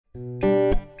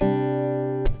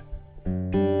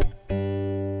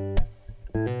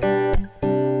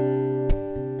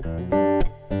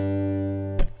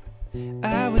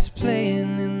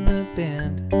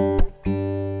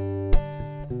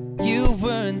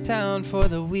downtown for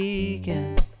the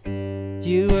weekend.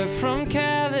 You were from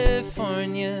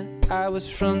California, I was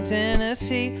from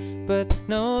Tennessee, but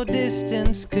no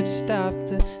distance could stop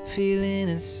the feeling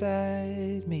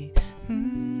inside me.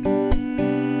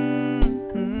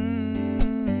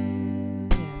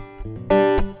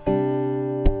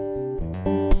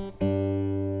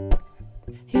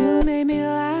 You made me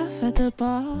laugh at the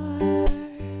bar.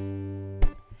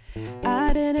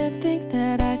 I didn't think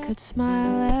that I could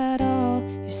smile at all.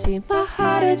 You see, my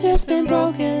heart had just been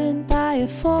broken by a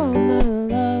former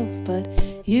love, but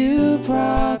you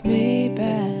brought me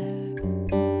back.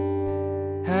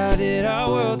 How did our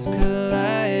worlds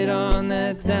collide on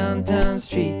that downtown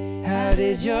street? How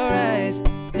did your eyes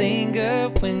linger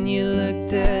when you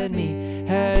looked at me?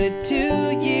 How did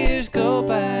 2 years go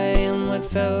by in what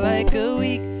felt like a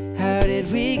week? How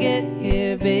did we get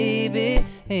here, baby?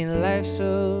 Ain't life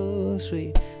so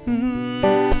sweet?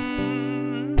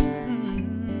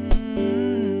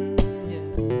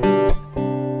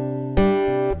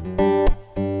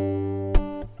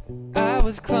 I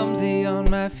was clumsy on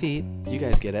my feet. You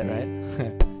guys get it, right?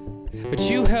 But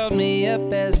you held me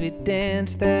up as we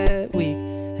danced that week.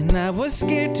 And I was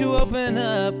scared to open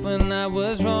up when I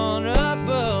was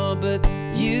vulnerable, but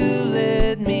you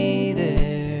led me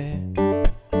there.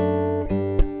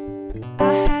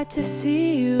 I had to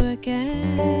see you again.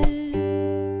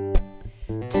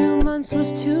 2 months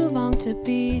was too long to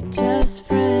be just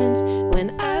friends.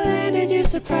 When I landed, you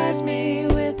surprised me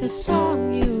with a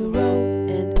song you wrote,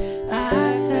 and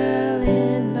I fell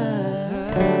in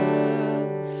love.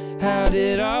 How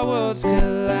did our worlds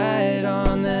collide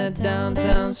on that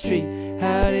downtown street?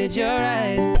 How did your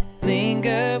eyes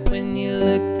linger when you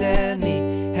looked at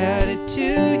me? How did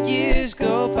 2 years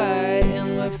go by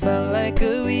in what felt like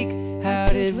a week? How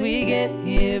did we get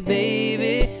here,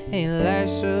 baby? Ain't life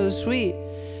so sweet?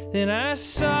 Then I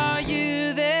saw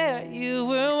you there. You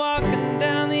were walking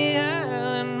down the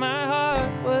aisle, and my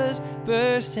heart was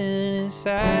bursting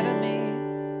inside of me.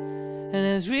 And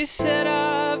as we said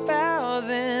our vows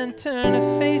and turned to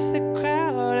face the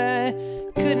crowd, I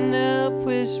couldn't help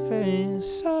whispering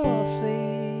softly,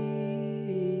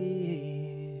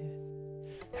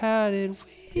 how did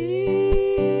we